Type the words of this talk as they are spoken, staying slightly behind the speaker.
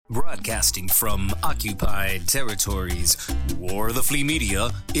Broadcasting from occupied territories or the flea media,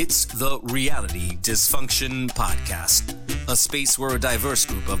 it's the Reality Dysfunction Podcast, a space where a diverse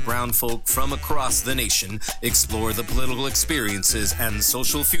group of brown folk from across the nation explore the political experiences and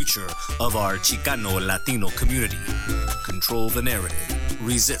social future of our Chicano Latino community. Control the narrative.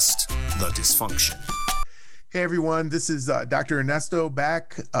 Resist the dysfunction. Hey everyone, this is Dr. Ernesto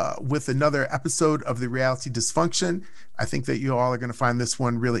back with another episode of the Reality Dysfunction. I think that you all are going to find this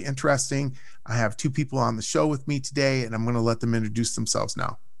one really interesting. I have two people on the show with me today, and I'm going to let them introduce themselves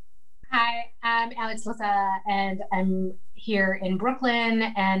now. Hi, I'm Alex Lizarraga, and I'm here in Brooklyn,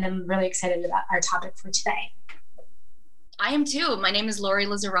 and I'm really excited about our topic for today. I am too. My name is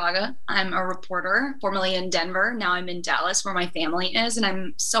Lizarraga. I'm a reporter, formerly in Denver. Now I'm in Dallas, where my family is, and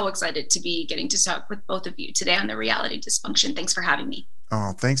I'm so excited to be getting to talk with both of you today on the Reality Dysfunction. Thanks for having me.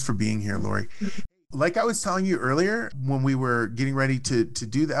 Oh, thanks for being here, Lori. Like I was telling you earlier, when we were getting ready to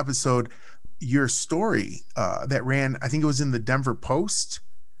do the episode, your story that ran, I think it was in the Denver Post.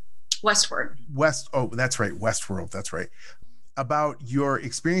 Westward. That's right. Westworld. That's right. About your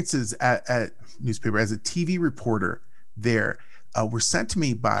experiences at newspaper as a TV reporter there were sent to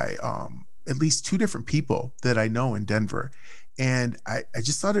me by at least two different people that I know in Denver. And I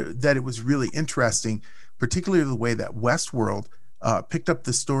just thought that it was really interesting, particularly the way that Westworld picked up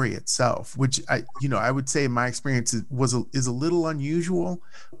the story itself, which I would say in my experience is a little unusual.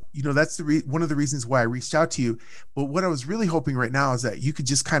 That's one of the reasons why I reached out to you. But what I was really hoping right now is that you could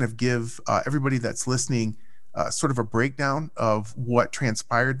just kind of give everybody that's listening sort of a breakdown of what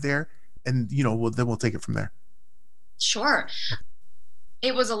transpired there. And, then we'll take it from there. Sure.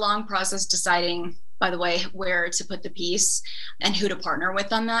 It was a long process deciding, by the way, where to put the piece and who to partner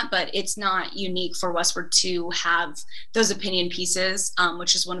with on that. But it's not unique for Westward to have those opinion pieces,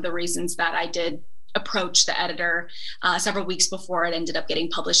 which is one of the reasons that I did approach the editor several weeks before it ended up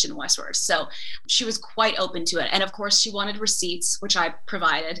getting published in Westward. So she was quite open to it. And of course, she wanted receipts, which I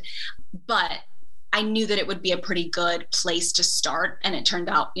provided. But I knew that it would be a pretty good place to start. And it turned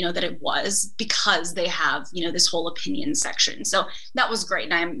out, that it was, because they have, this whole opinion section. So that was great.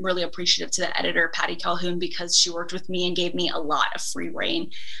 And I'm really appreciative to the editor, Patty Calhoun, because she worked with me and gave me a lot of free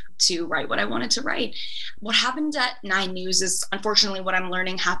reign to write what I wanted to write. What happened at 9 News is, unfortunately, what I'm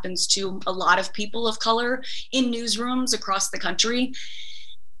learning happens to a lot of people of color in newsrooms across the country.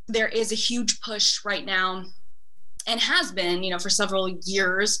 There is a huge push right now, and has been, for several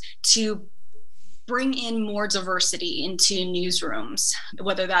years, to bring in more diversity into newsrooms,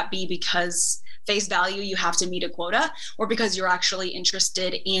 whether that be because face value, you have to meet a quota, or because you're actually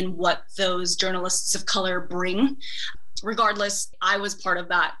interested in what those journalists of color bring. Regardless, I was part of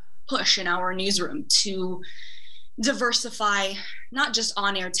that push in our newsroom to diversify not just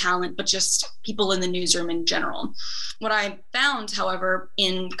on-air talent, but just people in the newsroom in general. What I found, however,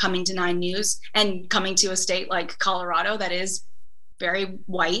 in coming to 9 News and coming to a state like Colorado that is very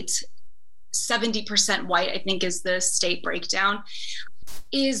white, 70% white, I think is the state breakdown,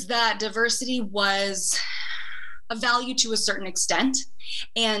 is that diversity was a value to a certain extent.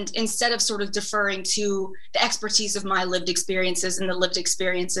 And instead of sort of deferring to the expertise of my lived experiences and the lived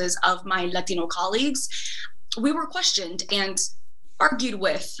experiences of my Latino colleagues, we were questioned and argued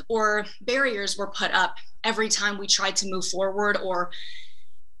with, or barriers were put up every time we tried to move forward or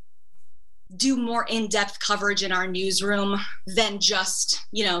do more in-depth coverage in our newsroom than just,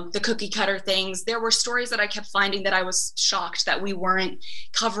 the cookie cutter things. There were stories that I kept finding that I was shocked that we weren't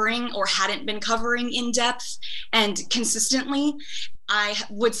covering or hadn't been covering in depth and consistently. I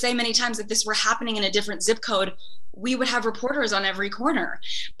would say many times if this were happening in a different zip code, we would have reporters on every corner.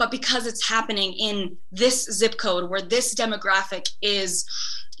 But because it's happening in this zip code where this demographic is,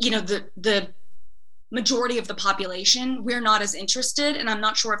 the majority of the population, we're not as interested. And I'm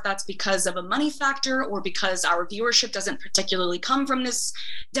not sure if that's because of a money factor or because our viewership doesn't particularly come from this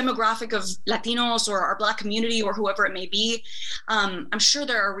demographic of Latinos or our Black community or whoever it may be. I'm sure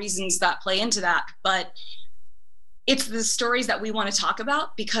there are reasons that play into that, but it's the stories that we want to talk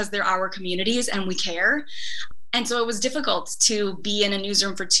about because they're our communities and we care. And so it was difficult to be in a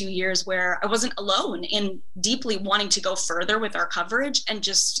newsroom for 2 years where I wasn't alone in deeply wanting to go further with our coverage and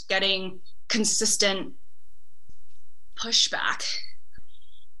just getting consistent pushback.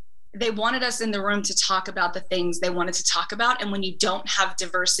 They wanted us in the room to talk about the things they wanted to talk about. And when you don't have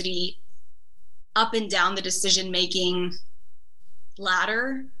diversity up and down the decision-making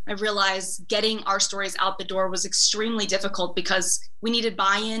ladder, I realized getting our stories out the door was extremely difficult because we needed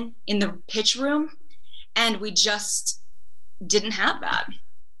buy-in in the pitch room, and we just didn't have that.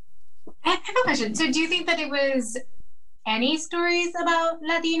 I have a question. So do you think that it was any stories about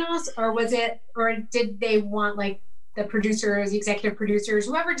Latinos, or did they want the producers, the executive producers,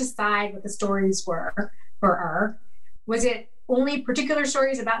 whoever decide what the stories were or are, was it only particular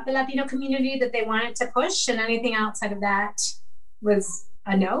stories about the Latino community that they wanted to push, and anything outside of that was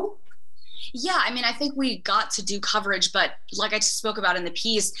a no? Yeah, I mean, I think we got to do coverage, but like I spoke about in the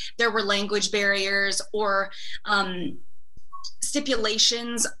piece, there were language barriers or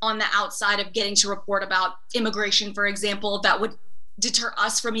stipulations on the outside of getting to report about immigration, for example, that would deter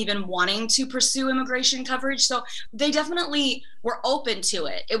us from even wanting to pursue immigration coverage. So they definitely were open to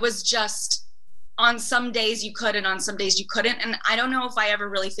it. It was just on some days you could and on some days you couldn't. And I don't know if I ever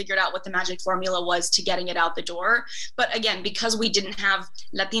really figured out what the magic formula was to getting it out the door. But again, because we didn't have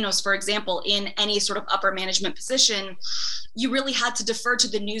Latinos, for example, in any sort of upper management position, you really had to defer to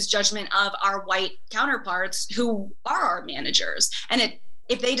the news judgment of our white counterparts who are our managers. And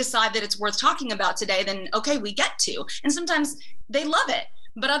if they decide that it's worth talking about today, then okay, we get to. And sometimes they love it.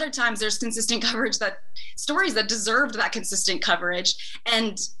 But other times there's consistent coverage, that stories that deserved that consistent coverage.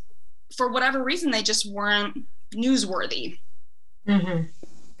 And for whatever reason, they just weren't newsworthy. Mm-hmm.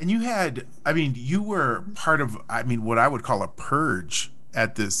 And you had, I mean, you were part of, I mean, what I would call a purge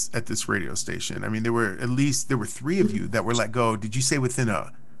at this radio station. I mean, there were 3 of you that were let go. Did you say within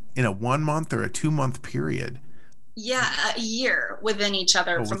a 1 month or a 2 month period? Yeah, a year within each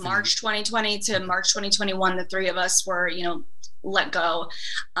other. From March 2020 to March 2021, the 3 of us were, let go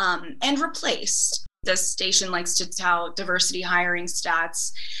and replaced. The station likes to tout diversity hiring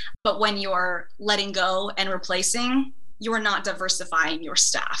stats, but when you're letting go and replacing, you are not diversifying your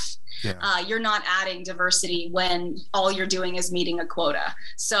staff. Yeah. You're not adding diversity when all you're doing is meeting a quota.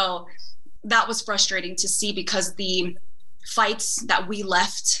 So that was frustrating to see, because the fights that we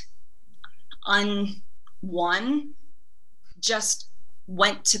left unwon just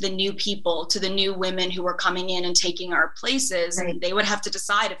went to the new people, to the new women who were coming in and taking our places. Right. And they would have to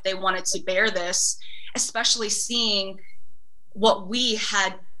decide if they wanted to bear this, especially seeing what we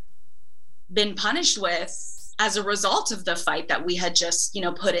had been punished with as a result of the fight that we had just,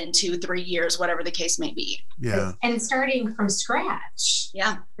 put in 2-3 years, whatever the case may be. Yeah. And starting from scratch.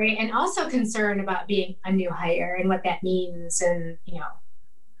 Yeah. Right. And also concerned about being a new hire and what that means, and,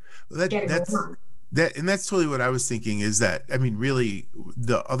 that's totally what I was thinking, is that, I mean, really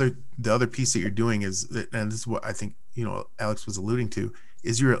the other piece that you're doing is that, and this is what I think, Alex was alluding to,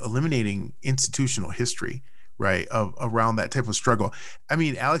 is you're eliminating institutional history, right, around that type of struggle. I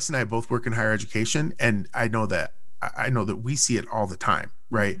mean, Alex and I both work in higher education, and I know that we see it all the time,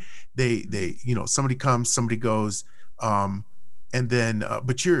 right? They somebody comes, somebody goes, and then,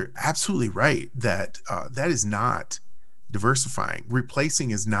 but you're absolutely right that that is not diversifying.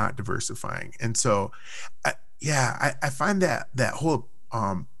 Replacing is not diversifying. And so, I find that whole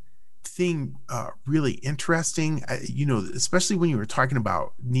thing really interesting, especially when you were talking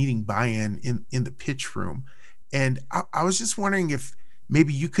about needing buy-in in the pitch room. And I was just wondering if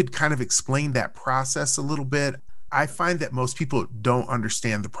maybe you could kind of explain that process a little bit. I find that most people don't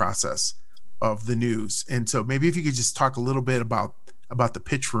understand the process of the news. And so maybe if you could just talk a little bit about the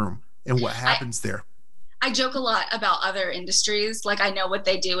pitch room and what happens there. I joke a lot about other industries. Like, I know what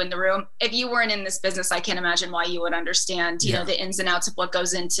they do in the room. If you weren't in this business, I can't imagine why you would understand, the ins and outs of what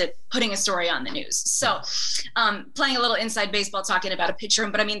goes into putting a story on the news. So playing a little inside baseball, talking about a pitch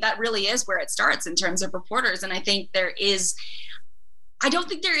room, but I mean, that really is where it starts in terms of reporters. And I don't think there is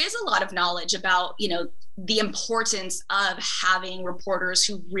a lot of knowledge about, the importance of having reporters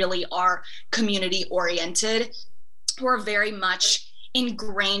who really are community oriented, who are very much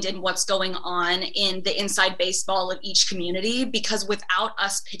ingrained in what's going on in the inside baseball of each community. Because without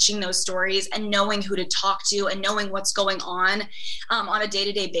us pitching those stories and knowing who to talk to and knowing what's going on a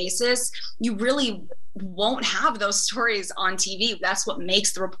day-to-day basis, you really won't have those stories on TV. That's what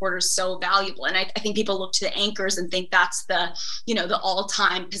makes the reporters so valuable. And I think people look to the anchors and think that's the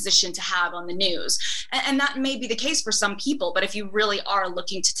all-time position to have on the news. And that may be the case for some people, but if you really are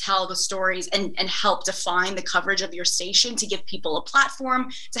looking to tell the stories and help define the coverage of your station, to give people a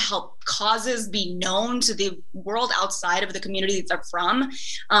platform, to help causes be known to the world outside of the community that they're from,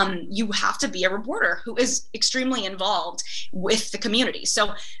 you have to be a reporter who is extremely involved with the community.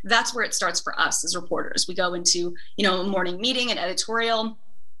 So that's where it starts for us as reporters. We go into, a morning meeting, an editorial,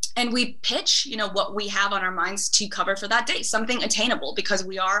 and we pitch, what we have on our minds to cover for that day, something attainable, because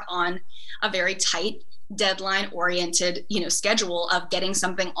we are on a very tight deadline oriented, schedule of getting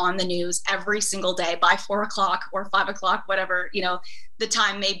something on the news every single day by 4 o'clock or 5 o'clock, whatever, the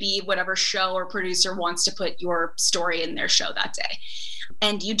time may be, whatever show or producer wants to put your story in their show that day.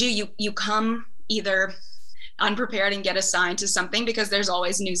 And you come either unprepared and get assigned to something because there's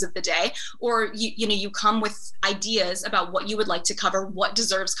always news of the day, or you come with ideas about what you would like to cover, what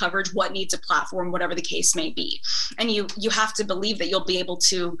deserves coverage, what needs a platform, whatever the case may be. And you have to believe that you'll be able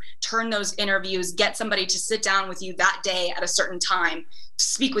to turn those interviews, get somebody to sit down with you that day at a certain time to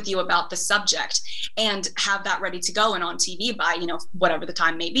speak with you about the subject, and have that ready to go and on TV by, whatever the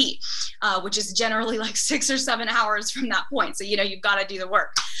time may be, which is generally like 6 or 7 hours from that point. So, you've got to do the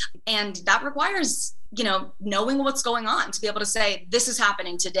work. And that requires knowing what's going on to be able to say, this is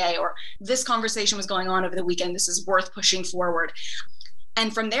happening today, or this conversation was going on over the weekend. This is worth pushing forward.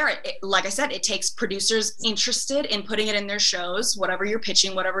 And from there, like I said, it takes producers interested in putting it in their shows, whatever you're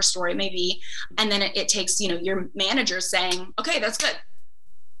pitching, whatever story it may be. And then it takes, your managers saying, okay, that's good.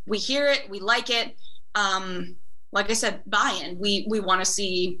 We hear it. We like it. Like I said, buy-in. We want to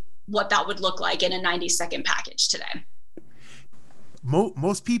see what that would look like in a 90-second package today.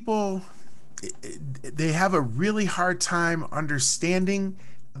 Most people, they have a really hard time understanding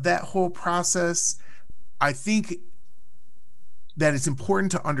that whole process. I think that it's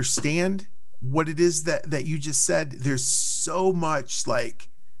important to understand what it is that you just said. There's so much like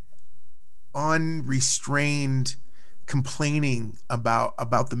unrestrained complaining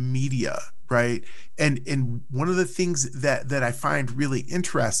about the media, right? And one of the things that I find really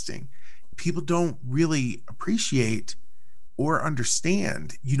interesting, people don't really appreciate or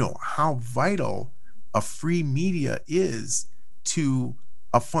understand, how vital a free media is to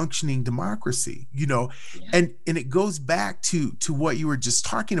a functioning democracy, yeah. And it goes back to what you were just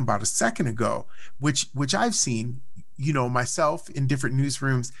talking about a second ago, which I've seen, myself in different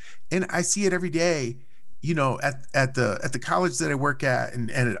newsrooms, and I see it every day, at the college that I work at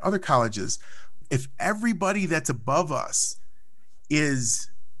and at other colleges. If everybody that's above us is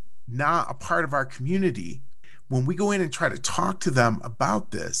not a part of our community, when we go in and try to talk to them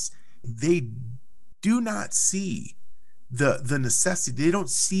about this, they do not see the necessity. They don't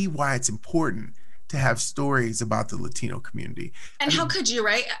see why it's important to have stories about the Latino community. And how could you,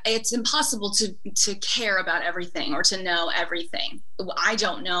 right? It's impossible to care about everything or to know everything. I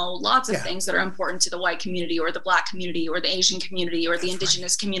don't know lots of things that are important to the white community or the Black community or the Asian community or the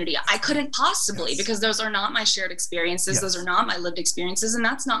Indigenous community. I couldn't possibly, because those are not my shared experiences. Those are not my lived experiences, and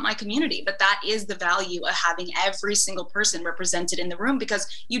that's not my community. But that is the value of having every single person represented in the room,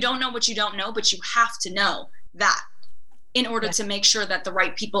 because you don't know what you don't know, but you have to know that in order to make sure that the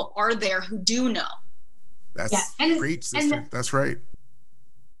right people are there who do know. That's great, sister. That's right.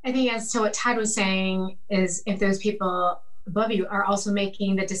 I think as to what Todd was saying is, if those people above you are also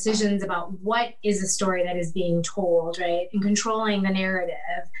making the decisions about what is a story that is being told, right, and controlling the narrative,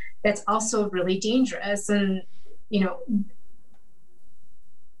 that's also really dangerous. And,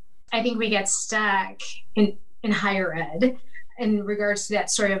 I think we get stuck in higher ed in regards to that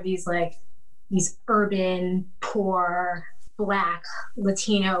story of these urban, poor, Black,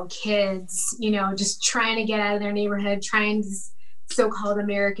 Latino kids, just trying to get out of their neighborhood, trying this so-called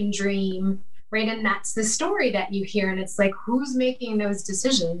American dream, right? And that's the story that you hear. And it's like, who's making those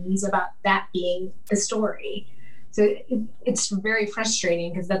decisions about that being the story? So it's very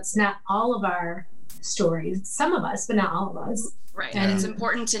frustrating, because that's not all of our stories. Some of us, but not all of us. Right. And it's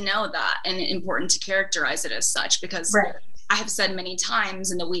important to know that, and important to characterize it as such, because I have said many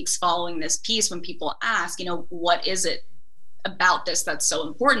times in the weeks following this piece, when people ask, what is it about this that's so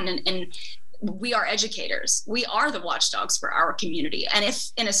important? And we are educators. We are the watchdogs for our community. And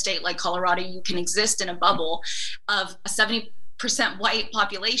if in a state like Colorado, you can exist in a bubble of a 70% white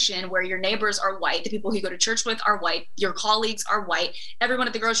population where your neighbors are white, the people who you go to church with are white, your colleagues are white, everyone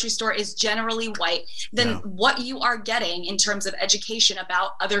at the grocery store is generally white, then what you are getting in terms of education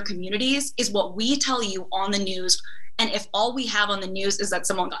about other communities is what we tell you on the news. And if all we have on the news is that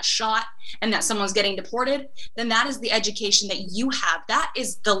someone got shot and that someone's getting deported, then that is the education that you have. That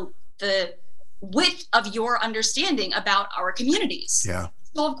is the width of your understanding about our communities. Yeah.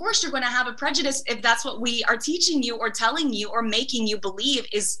 So of course you're going to have a prejudice if that's what we are teaching you or telling you or making you believe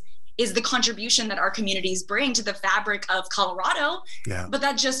is the contribution that our communities bring to the fabric of Colorado. Yeah. But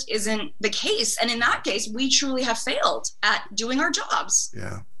that just isn't the case. And in that case, we truly have failed at doing our jobs.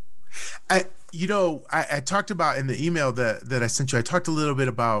 Yeah. I talked about in the email that I sent you, I talked a little bit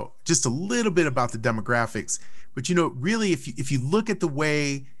about the demographics, but really if you look at the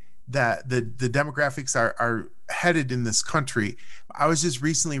way that the demographics are headed in this country, I was just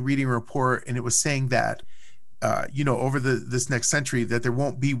recently reading a report, and it was saying that, over this next century, that there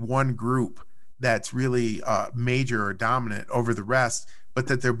won't be one group that's really major or dominant over the rest, but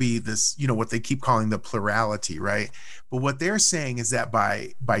that there'll be this, what they keep calling the plurality, right? But what they're saying is that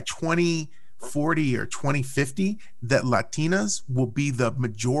by 2040 or 2050, that Latinas will be the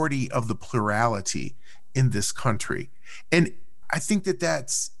majority of the plurality in this country. And I think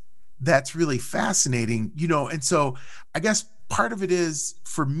that's that's really fascinating, and so I guess part of it is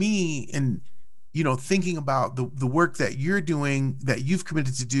for me, and thinking about the work that you're doing, that you've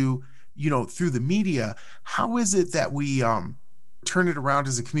committed to do, through the media. How is it that we turn it around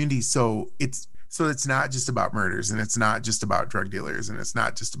as a community so it's not just about murders, and it's not just about drug dealers, and it's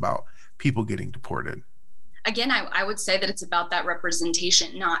not just about people getting deported? Again, I would say that it's about that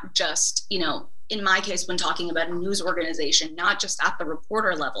representation, not just, in my case, when talking about a news organization, not just at the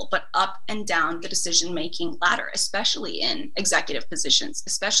reporter level, but up and down the decision-making ladder, especially in executive positions,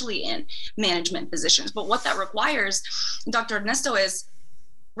 especially in management positions. But what that requires, Dr. Ernesto, is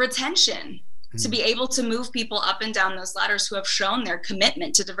retention, to be able to move people up and down those ladders who have shown their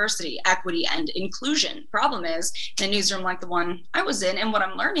commitment to diversity, equity, and inclusion. Problem is, in a newsroom like the one I was in, and what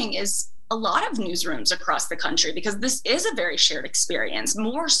I'm learning is a lot of newsrooms across the country, because this is a very shared experience,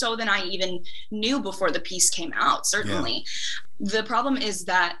 more so than I even knew before the piece came out, certainly. Yeah. The problem is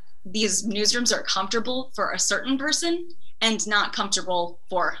that these newsrooms are comfortable for a certain person and not comfortable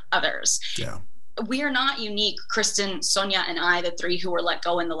for others. Yeah. We are not unique, Kristen, Sonia, and I, the three who were let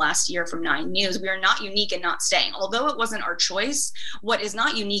go in the last year from 9 News. We are not unique in not staying. Although it wasn't our choice, what is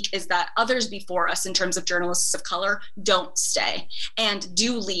not unique is that others before us, in terms of journalists of color, don't stay and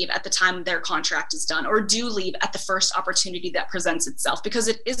do leave at the time their contract is done, or do leave at the first opportunity that presents itself, because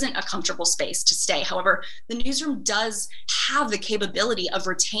it isn't a comfortable space to stay. However, the newsroom does have the capability of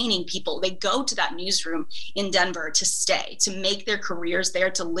retaining people. They go to that newsroom in Denver to stay, to make their careers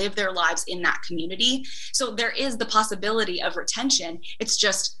there, to live their lives in that community. So there is the possibility of retention. It's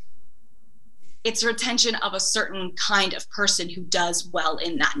retention of a certain kind of person who does well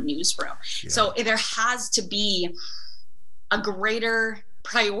in that newsroom. Yeah. So there has to be a greater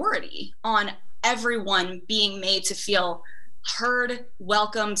priority on everyone being made to feel heard,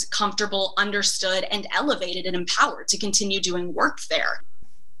 welcomed, comfortable, understood, and elevated and empowered to continue doing work there.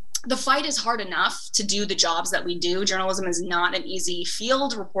 The fight is hard enough to do the jobs that we do. Journalism is not an easy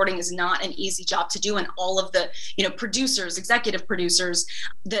field. Reporting is not an easy job to do. And all of the, producers, executive producers,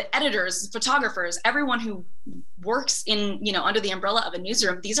 the editors, photographers, everyone who works in, under the umbrella of a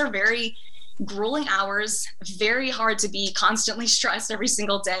newsroom, these are very grueling hours, very hard to be constantly stressed every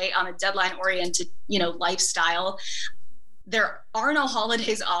single day on a deadline-oriented, lifestyle. There are no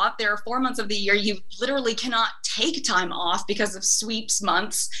holidays off. There are 4 months of the year you literally cannot take time off because of sweeps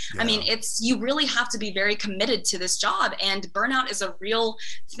months. Yeah. I mean, you really have to be very committed to this job, and burnout is a real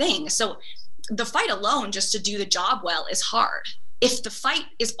thing. So the fight alone, just to do the job well, is hard. If the fight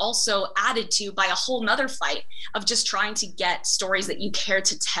is also added to by a whole nother fight of just trying to get stories that you care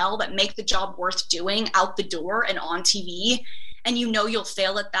to tell, that make the job worth doing, out the door and on TV, and you'll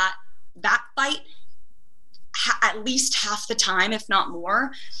fail at that fight, at least half the time, if not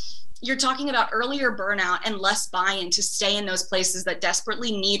more, you're talking about earlier burnout and less buy-in to stay in those places that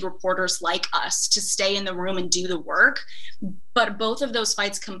desperately need reporters like us to stay in the room and do the work. But both of those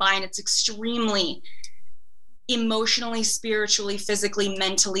fights combined, it's extremely emotionally, spiritually, physically,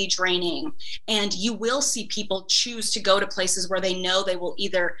 mentally draining. And you will see people choose to go to places where they know they will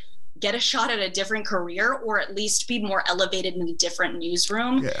either get a shot at a different career or at least be more elevated in a different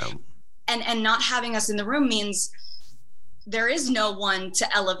newsroom. Yeah. And not having us in the room means there is no one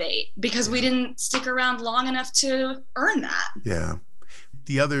to elevate, because we didn't stick around long enough to earn that. Yeah.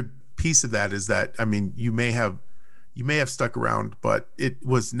 The other piece of that is that, you may have stuck around, but it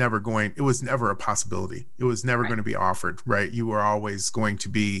was never a possibility. It was never going to be offered, right? You were always going to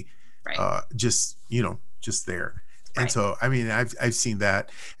be just there. Right. And so, I've seen that.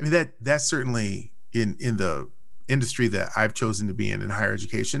 That's certainly in the industry that I've chosen to be in higher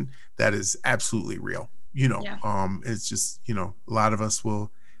education, that is absolutely real. It's just, a lot of us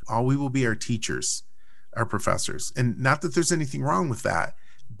we will be our teachers, our professors. And not that there's anything wrong with that,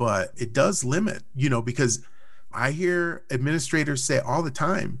 but it does limit, because I hear administrators say all the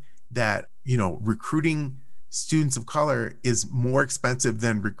time that, recruiting students of color is more expensive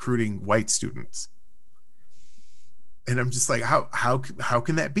than recruiting white students. And I'm just like, how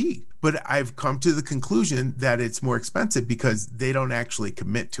can that be? But I've come to the conclusion that it's more expensive because they don't actually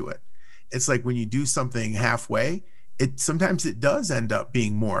commit to it. It's like when you do something halfway, sometimes it does end up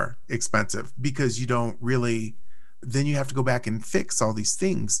being more expensive because you don't really, then you have to go back and fix all these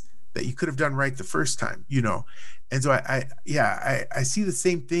things that you could have done right the first time, And so I see the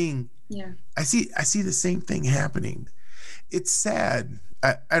same thing. Yeah. I see the same thing happening. It's sad.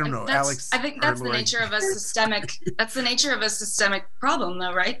 I don't know, Alex. I think that's the nature of a systemic. That's the nature of a systemic problem,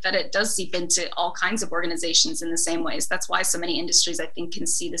 though, right? That it does seep into all kinds of organizations in the same ways. That's why so many industries, I think, can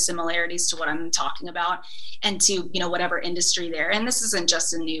see the similarities to what I'm talking about, and to whatever industry they're in. This isn't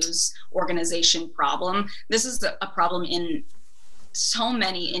just a news organization problem. This is a problem in so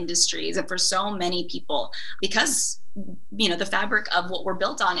many industries and for so many people, because, you know, the fabric of what we're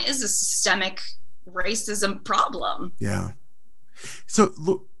built on is a systemic racism problem. Yeah. So,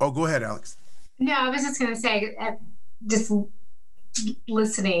 look, go ahead, Alex. No, I was just going to say, just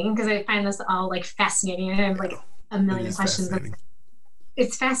listening, because I find this all like fascinating. I have like a million questions.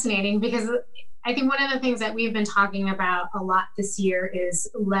 It's fascinating because I think one of the things that we've been talking about a lot this year is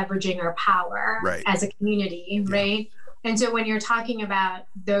leveraging our power as a community, right? And so when you're talking about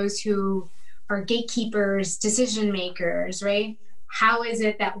those who are gatekeepers, decision makers, right? How is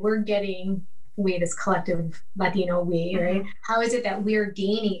it that we're getting, we, this collective Latino we, right? How is it that we're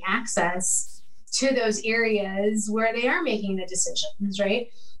gaining access to those areas where they are making the decisions, right?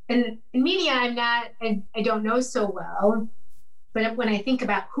 And in media, I don't know so well, but when I think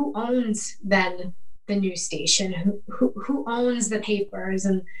about who owns then the news station, who owns the papers,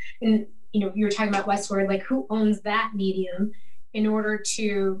 and you know, you were talking about Westward, like who owns that medium in order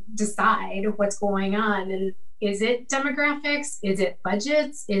to decide what's going on? And is it demographics? Is it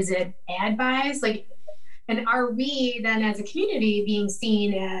budgets? Is it ad buys? Like, and are we then as a community being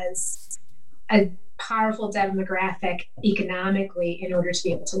seen as a powerful demographic economically in order to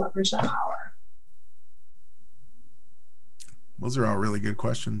be able to leverage that power? Those are all really good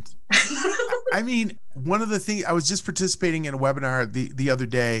questions. I mean, one of the things, I was just participating in a webinar the other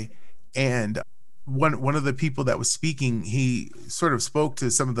day, and one of the people that was speaking, he sort of spoke to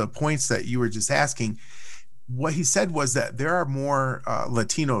some of the points that you were just asking. What he said was that there are more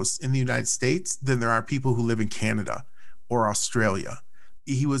Latinos in the United States than there are people who live in Canada or Australia.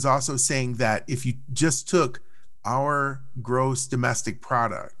 He was also saying that if you just took our gross domestic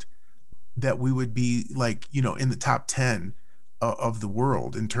product, that we would be like, you know, in the top 10 of the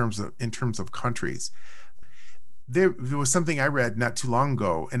world in terms of countries. There was something I read not too long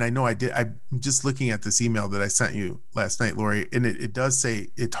ago, and I know I'm just looking at this email that I sent you last night, Lori, and it does say,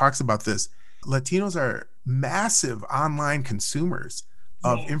 it talks about this. Latinos are massive online consumers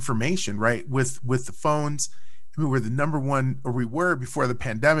of information, right? With the phones. I mean, we're the number one, or we were before the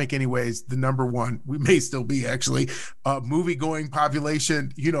pandemic anyways, the number one, we may still be actually, movie going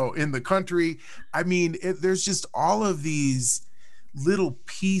population, you know, in the country. I mean, there's just all of these little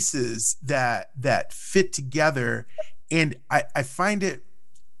pieces that fit together. And I find it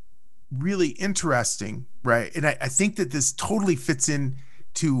really interesting, right? And I think that this totally fits in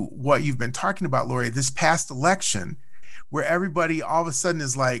to what you've been talking about, Lori, this past election, where everybody all of a sudden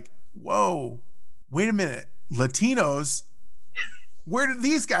is like, whoa, wait a minute, Latinos, where did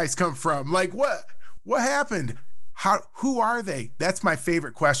these guys come from? Like, what happened? Who are they? That's my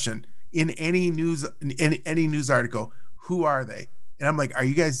favorite question in any news article. Who are they? And I'm like, are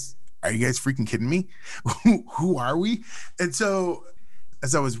you guys freaking kidding me? Who are we? And so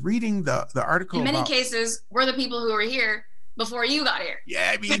as I was reading the article, in many cases, we're the people who were here before you got here.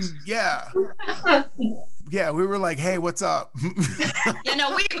 Yeah, I mean, yeah. Yeah, we were like, hey, what's up? Yeah,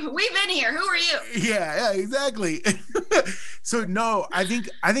 no, we've been here. Who are you? Yeah, exactly. So no, I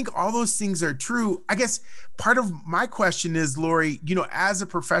think all those things are true. I guess part of my question is, Lori, you know, as a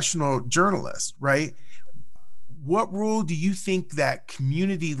professional journalist, right? What role do you think that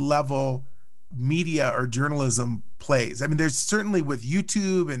community level media or journalism plays? I mean, there's certainly with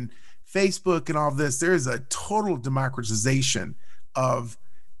YouTube and Facebook and all of this, there is a total democratization of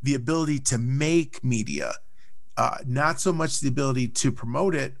the ability to make media, not so much the ability to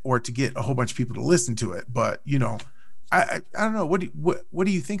promote it or to get a whole bunch of people to listen to it. But, you know, I don't know. What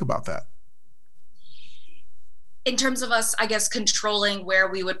do you think about that? In terms of us, I guess, controlling where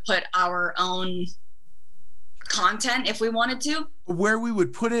we would put our own content if we wanted to, where we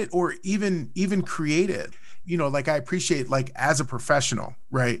would put it, or even create it, you know, like I appreciate, like, as a professional,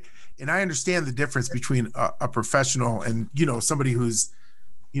 right? And I understand the difference between a professional and, you know, somebody who's,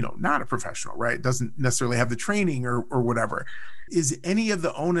 you know, not a professional, right? Doesn't necessarily have the training or whatever. Is any of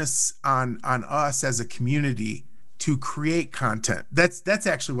the onus on us as a community to create content? That's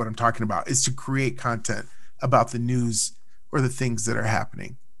actually what I'm talking about, is to create content about the news or the things that are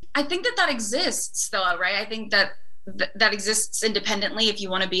happening. I think that exists though, right? I think that exists independently. If you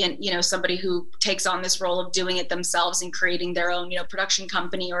want to be somebody who takes on this role of doing it themselves and creating their own, production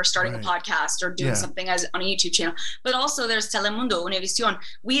company, or starting a podcast, or doing something on a YouTube channel. But also there's Telemundo, Univision.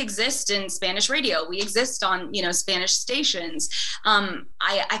 We exist in Spanish radio. We exist on, Spanish stations.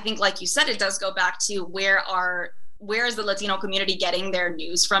 I think, like you said, it does go back to where is the Latino community getting their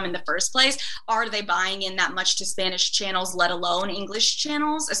news from in the first place? Are they buying in that much to Spanish channels, let alone English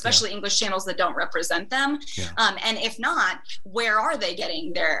channels, especially English channels that don't represent them? And if not, where are they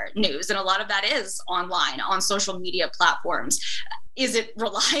getting their news? And a lot of that is online, on social media platforms. Is it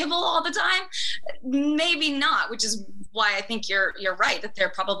reliable all the time? Maybe not, which is why I think you're right, that there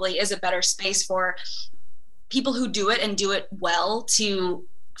probably is a better space for people who do it and do it well to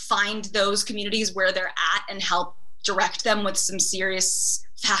find those communities where they're at and help direct them with some serious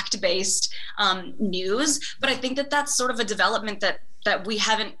fact-based news. But I think that that's sort of a development that we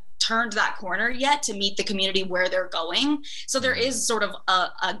haven't turned that corner yet to meet the community where they're going. So there is sort of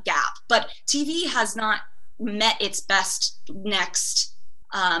a gap, but TV has not met its best next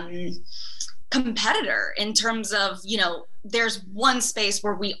competitor in terms of, there's one space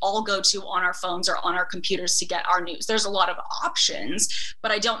where we all go to on our phones or on our computers to get our news. There's a lot of options,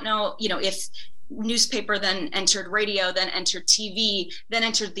 but I don't know, if newspaper then entered radio, then entered TV, then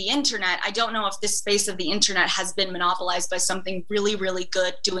entered the internet. I don't know if this space of the internet has been monopolized by something really, really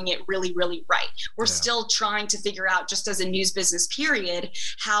good, doing it really, really right. We're still trying to figure out, just as a news business period,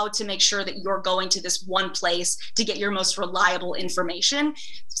 how to make sure that you're going to this one place to get your most reliable information.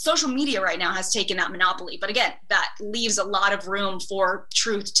 Social media right now has taken that monopoly. But again, that leaves a lot of room for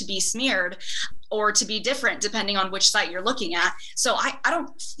truth to be smeared or to be different depending on which site you're looking at. So I don't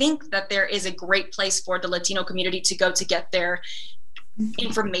think that there is a great place for the Latino community to go to get their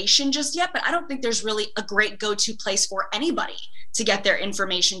information just yet, but I don't think there's really a great go-to place for anybody to get their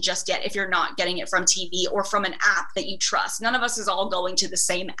information just yet if you're not getting it from TV or from an app that you trust. None of us is all going to the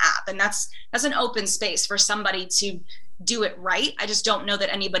same app, and that's an open space for somebody to do it right. I just don't know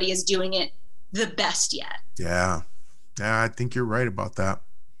that anybody is doing it the best yet. Yeah, I think you're right about that.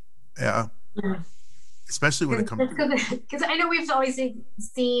 Yeah. Especially when it comes because I know we've always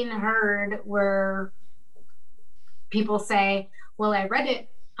heard where people say, well, I read it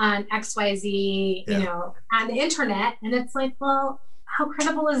on XYZ, on the internet, and it's like, well, how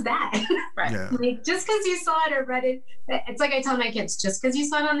credible is that? Right. Yeah. Like, just because you saw it or read it, it's like I tell my kids, just because you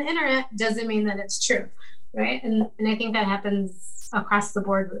saw it on the internet doesn't mean that it's true, right? And I think that happens across the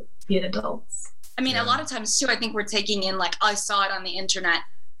board with the adults. I mean, a lot of times too, I think we're taking in like, I saw it on the internet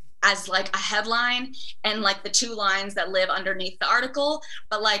as like a headline and like the two lines that live underneath the article,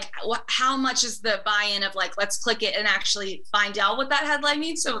 but like how much is the buy-in of like, let's click it and actually find out what that headline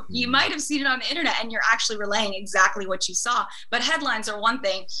means. So you might have seen it on the internet and you're actually relaying exactly what you saw, but headlines are one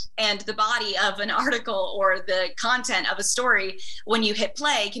thing, and the body of an article or the content of a story when you hit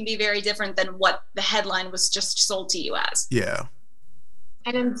play can be very different than what the headline was just sold to you as. Yeah.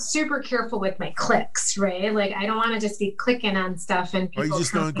 And I'm super careful with my clicks, right? Like, I don't want to just be clicking on stuff and people. You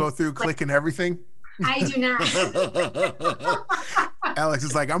just don't go through clicking everything? I do not. Alex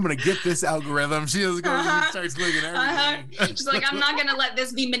is like, I'm going to get this algorithm. She doesn't go and starts clicking everything. She's like, I'm not going to let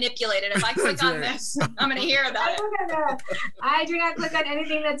this be manipulated. If I click on this, I'm going to hear about it. I do not click on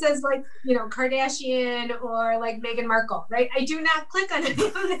anything that says like, Kardashian or like Meghan Markle, right? I do not click on any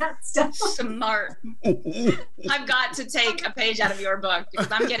of that stuff. Smart. I've got to take a page out of your book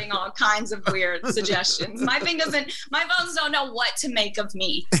because I'm getting all kinds of weird suggestions. My phones don't know what to make of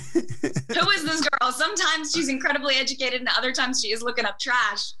me. Who is this girl? Sometimes she's incredibly educated and other times she is looking up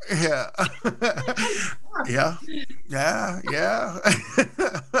trash. Yeah. Yeah. Yeah.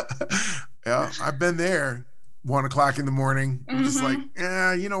 I've been there. 1 o'clock in the morning. I'm just like,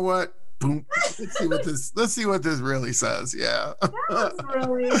 you know what? Boom. Let's see what this really says. Yeah. That's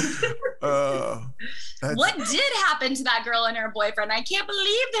really what did happen to that girl and her boyfriend? I can't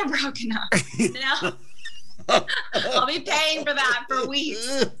believe they're broken up. I'll be paying for that for weeks.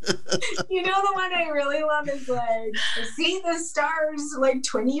 The one I really love is like, see the stars like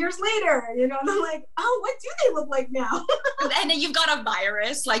 20 years later. They're like, oh, what do they look like now? And then you've got a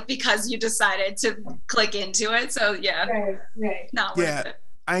virus, like, because you decided to click into it. So yeah, right. Not worth it.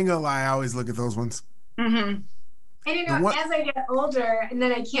 I ain't gonna lie, I always look at those ones. Mm-hmm. And as I get older, and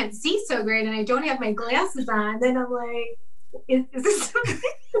then I can't see so great, and I don't have my glasses on, then I'm like, is this something?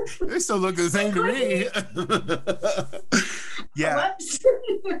 They still look the same to me. Yeah.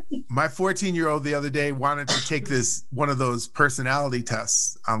 My 14-year-old the other day wanted to take one of those personality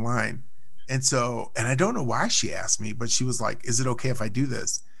tests online. And I don't know why she asked me, but she was like, is it okay if I do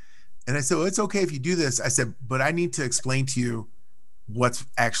this? And I said, well, it's okay if you do this. I said, but I need to explain to you what's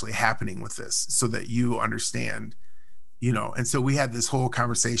actually happening with this so that you understand, And so we had this whole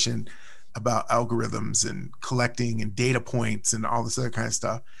conversation about algorithms and collecting and data points and all this other kind of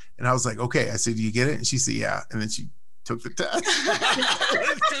stuff. And I was like, okay. I said, do you get it? And she said, yeah. And then she took the test.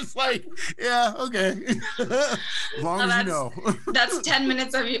 It's just like, yeah, okay. As long as you know. That's 10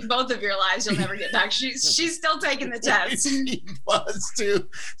 minutes of both of your lives you'll never get back. She's still taking the test. She was too.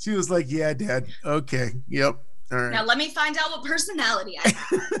 She was like, yeah, Dad. Okay. Yep. All right. Now let me find out what personality I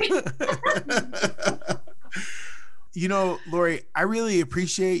have. Lori, I really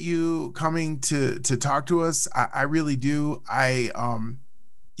appreciate you coming to talk to us. I really do. I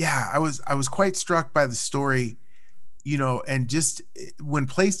was quite struck by the story and just when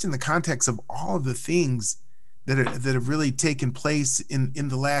placed in the context of all of the things that have really taken place in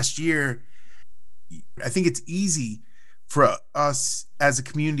the last year, I think it's easy for us as a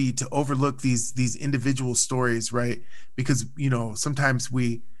community to overlook these individual stories, right? Because, sometimes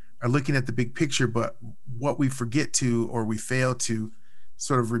we are looking at the big picture, but what we forget to, or we fail to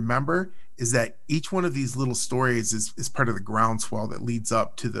sort of remember, is that each one of these little stories is part of the groundswell that leads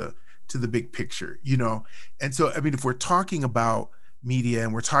up to the big picture, And so, if we're talking about media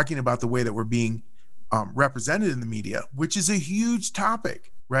and we're talking about the way that we're being represented in the media, which is a huge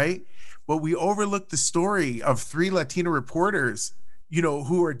topic, right? But we overlook the story of 3 Latino reporters,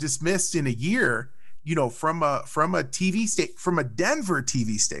 who are dismissed in a year, from a TV state, from a Denver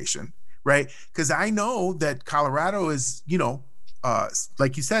TV station, right? Because I know that Colorado is,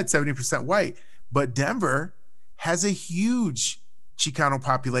 like you said, 70% white, but Denver has a huge Chicano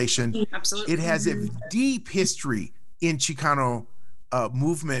population. Absolutely. It has a deep history in Chicano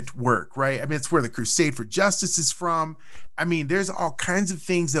movement work, right? It's where the Crusade for Justice is from. There's all kinds of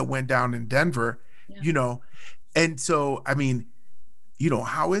things that went down in Denver, and so,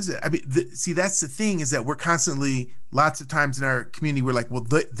 how is it? See, that's the thing, is that we're constantly, lots of times in our community, we're like, well,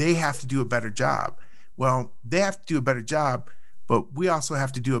 they have to do a better job. Well, they have to do a better job, but we also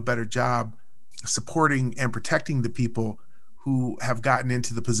have to do a better job supporting and protecting the people who have gotten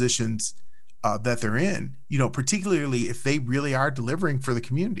into the positions that they're in, particularly if they really are delivering for the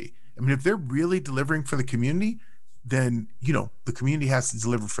community. If they're really delivering for the community, then, the community has to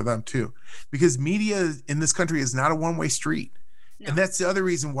deliver for them too, because media in this country is not a one-way street. No. And that's the other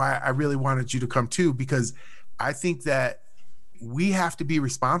reason why I really wanted you to come too, because I think that we have to be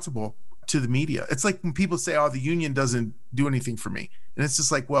responsible to the media. It's like when people say, oh, the union doesn't do anything for me. And it's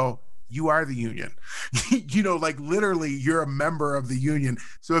just like, well, you are the union. Like literally you're a member of the union.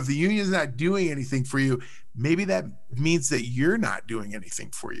 So if the union's not doing anything for you, maybe that means that you're not doing anything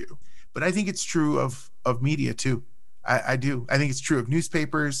for you. But I think it's true of media too. I do. I think it's true of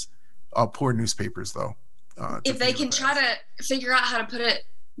newspapers. Poor newspapers though. If they can try to figure out how to put it,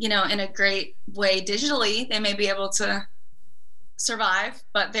 in a great way digitally, they may be able to survive.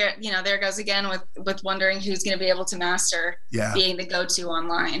 But there goes again with wondering who's going to be able to master being the go-to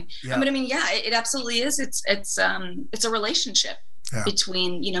online. Yeah. It absolutely is. It's a relationship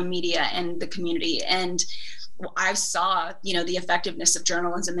between media and the community. And I saw the effectiveness of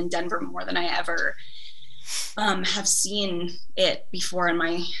journalism in Denver more than I ever have seen it before in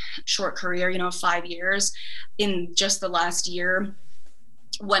my short career, 5 years. In just the last year,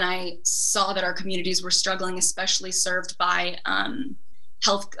 when I saw that our communities were struggling, especially served by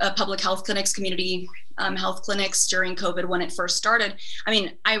public health clinics, community health clinics during COVID when it first started.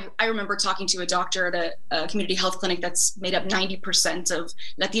 I remember talking to a doctor at a community health clinic that's made up 90% of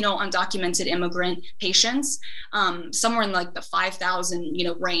Latino undocumented immigrant patients, somewhere in like the 5,000,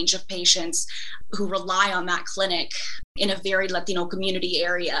 range of patients who rely on that clinic in a very Latino community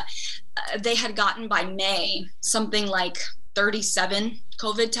area. They had gotten by May something like 37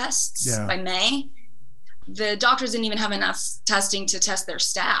 COVID tests by May. The doctors didn't even have enough testing to test their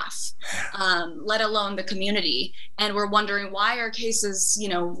staff, let alone the community. And we're wondering, why are cases,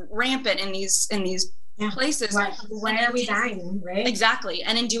 rampant in these places? Why are we dying, right? Exactly.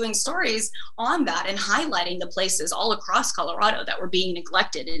 And in doing stories on that and highlighting the places all across Colorado that were being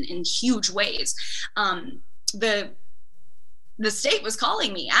neglected in huge ways, the state was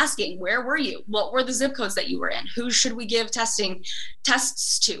calling me, asking, where were you? What were the zip codes that you were in? Who should we give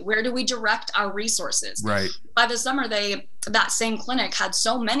tests to? Where do we direct our resources? Right. By the summer, that same clinic had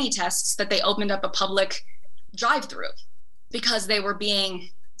so many tests that they opened up a public drive-through because they were being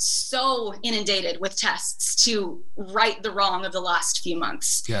so inundated with tests to right the wrong of the last few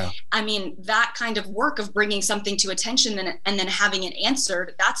months. Yeah. That kind of work of bringing something to attention and then having it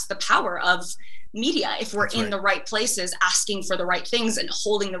answered, that's the power of media. If we're in the right places, asking for the right things and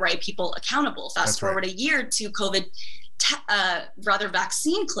holding the right people accountable. Fast forward a year to COVID,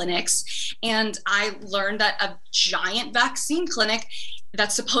 vaccine clinics. And I learned that a giant vaccine clinic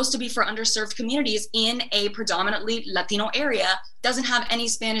that's supposed to be for underserved communities in a predominantly Latino area doesn't have any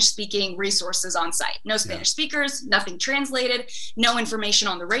Spanish speaking resources on site. No Spanish speakers, nothing translated, no information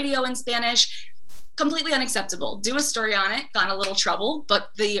on the radio in Spanish. Completely unacceptable. Do a story on it, got in a little trouble, but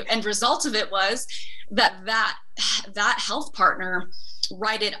the end result of it was that health partner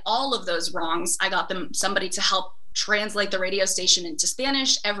righted all of those wrongs. I got somebody to help translate the radio station into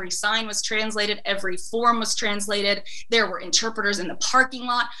Spanish. Every sign was translated. Every form was translated. There were interpreters in the parking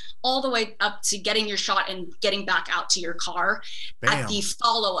lot, all the way up to getting your shot and getting back out to your car. Bam. At the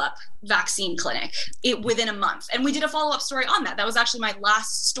follow-up vaccine clinic within a month. And we did a follow-up story on that. That was actually my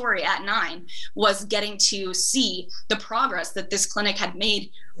last story at 9, was getting to see the progress that this clinic had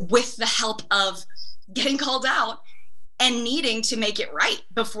made with the help of getting called out and needing to make it right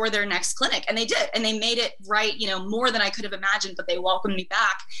before their next clinic. And they did, and they made it right, more than I could have imagined, but they welcomed me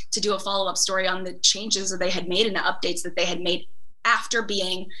back to do a follow-up story on the changes that they had made and the updates that they had made after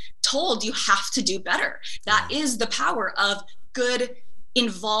being told you have to do better. That is the power of good,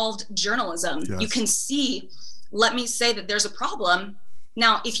 involved journalism. Yes. You can see, let me say that there's a problem.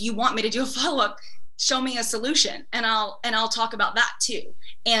 Now, if you want me to do a follow-up, show me a solution, and I'll talk about that too.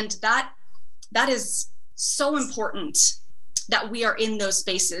 And that is so important, that we are in those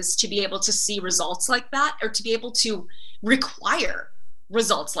spaces to be able to see results like that, or to be able to require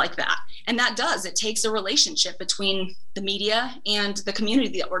results like that. And it takes a relationship between the media and the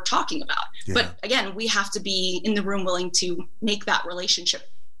community that we're talking about. Yeah. But again, we have to be in the room willing to make that relationship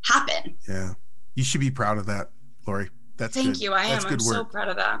happen. Yeah. You should be proud of that, Lori. That's Thank good. you. I am. I'm so proud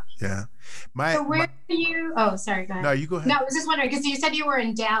of that. Yeah. So where are you? Oh, sorry. Go ahead. No, you go ahead. No, I was just wondering, because you said you were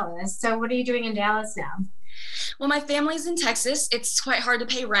in Dallas. So what are you doing in Dallas now? Well, my family's in Texas. It's quite hard to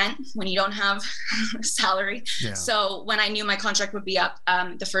pay rent when you don't have a salary. Yeah. So when I knew my contract would be up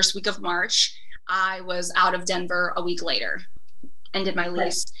the first week of March, I was out of Denver a week later, ended my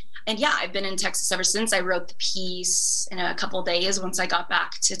lease. Right. And yeah, I've been in Texas ever since. I wrote the piece in a couple of days once I got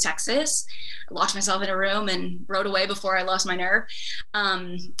back to Texas. I locked myself in a room and wrote away before I lost my nerve.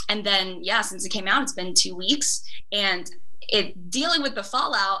 And then, since it came out, it's been 2 weeks. And dealing with the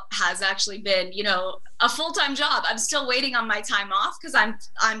fallout has actually been, a full-time job. I'm still waiting on my time off because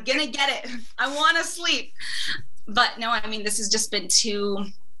I'm going to get it. I want to sleep. But no, I mean, this has just been too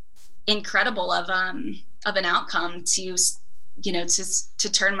incredible of an outcome to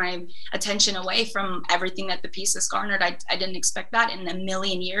turn my attention away from everything that the piece has garnered. I didn't expect that in a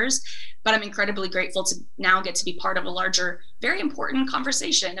million years, but I'm incredibly grateful to now get to be part of a larger, very important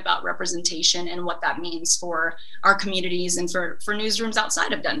conversation about representation and what that means for our communities and for newsrooms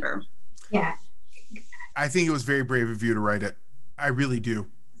outside of Denver. Yeah. I think it was very brave of you to write it. I really do.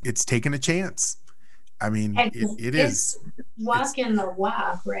 It's taking a chance. I mean, it is walking the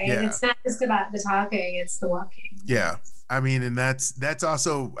walk, right? Yeah. It's not just about the talking, it's the walking. Yeah. I mean, and that's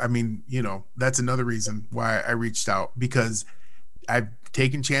also, I mean, that's another reason why I reached out, because I've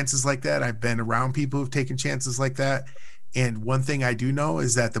taken chances like that. I've been around people who've taken chances like that. And one thing I do know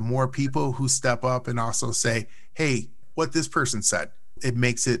is that the more people who step up and also say, hey, what this person said, it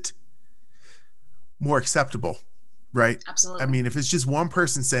makes it more acceptable, right? Absolutely. I mean, if it's just one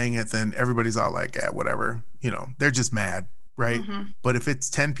person saying it, then everybody's all like, whatever, they're just mad. Right. Mm-hmm. But if it's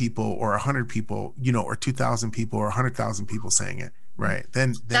 10 people or 100 people, or 2,000 people or 100,000 people saying it, right,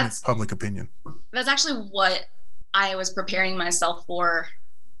 then it's public opinion. That's actually what I was preparing myself for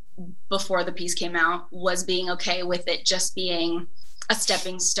before the piece came out, was being okay with it just being a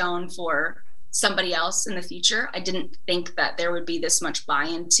stepping stone for somebody else in the future. I didn't think that there would be this much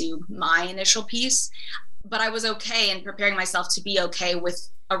buy-in to my initial piece, but I was okay in preparing myself to be okay with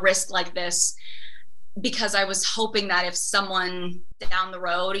a risk like this, because I was hoping that if someone down the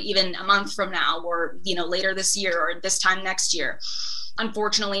road, even a month from now, or, later this year or this time next year,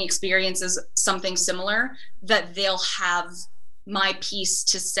 unfortunately experiences something similar, that they'll have my piece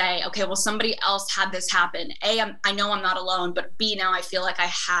to say, okay, well, somebody else had this happen. A, I know I'm not alone, but B, now I feel like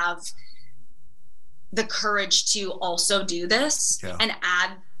I have the courage to also do this and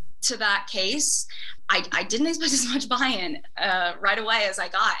add to that case. I didn't expect as much buy-in right away as I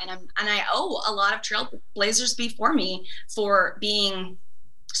got, and I owe a lot of trailblazers before me for being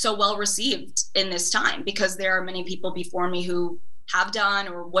so well received in this time, because there are many people before me who have done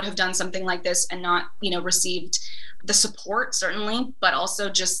or would have done something like this and not, received the support, certainly, but also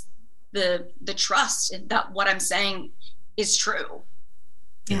just the trust that what I'm saying is true.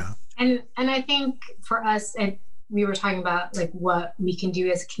 Yeah. And I think for us, we were talking about like what we can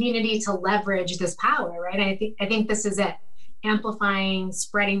do as a community to leverage this power, right? I think this is it. Amplifying,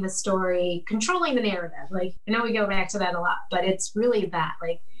 spreading the story, controlling the narrative. Like, I know we go back to that a lot, but it's really that,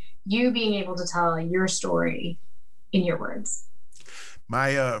 like, you being able to tell your story in your words.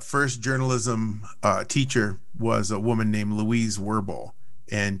 My first journalism teacher was a woman named Louise Werble,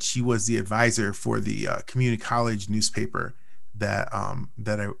 and she was the advisor for the community college newspaper that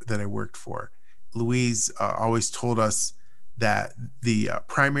I worked for. Louise always told us that the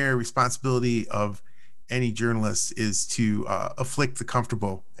primary responsibility of any journalist is to afflict the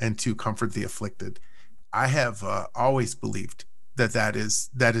comfortable and to comfort the afflicted. I have always believed that is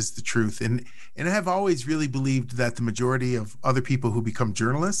the truth, and I have always really believed that the majority of other people who become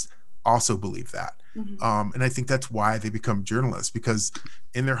journalists also believe that. And I think that's why they become journalists, because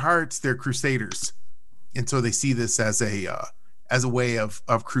in their hearts they're crusaders, and so they see this as a way of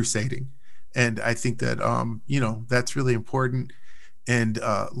crusading. And I think that that's really important. And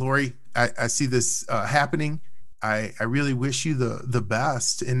Lori, I see this happening. I really wish you the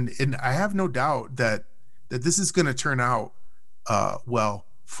best, and I have no doubt that this is going to turn out well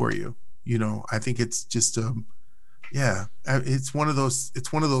for you. I think it's just it's one of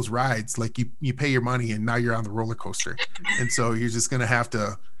those rides, like you pay your money and now you're on the roller coaster, and so you're just going to have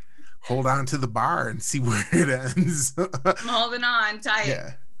to hold on to the bar and see where it ends. I'm holding on tight.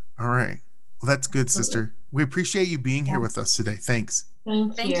 Yeah. All right. Well, that's good, sister. We appreciate you being here with us today. Thanks.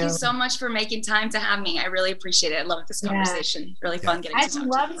 Thank you so much for making time to have me. I really appreciate it. I love this conversation. Really fun getting to talk to you.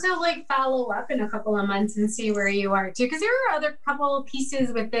 I'd love to follow up in a couple of months and see where you are too, because there were other couple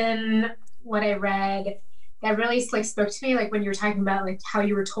pieces within what I read that really spoke to me, like when you were talking about like how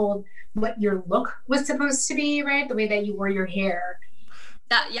you were told what your look was supposed to be, right? The way that you wore your hair.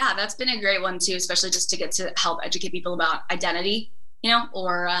 That's been a great one too, especially just to get to help educate people about identity,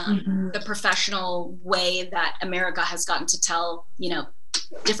 or the professional way that America has gotten to tell,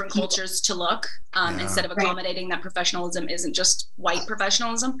 different cultures to look, instead of accommodating that professionalism isn't just white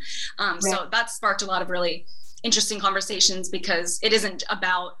professionalism. So that sparked a lot of really interesting conversations, because it isn't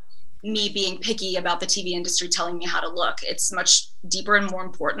about me being picky about the TV industry telling me how to look. It's much deeper and more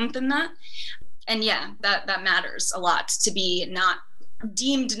important than that. And that matters a lot, to be not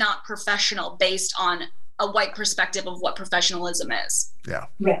deemed not professional based on a white perspective of what professionalism is. Yeah.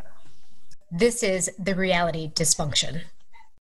 This is The Reality Dysfunction.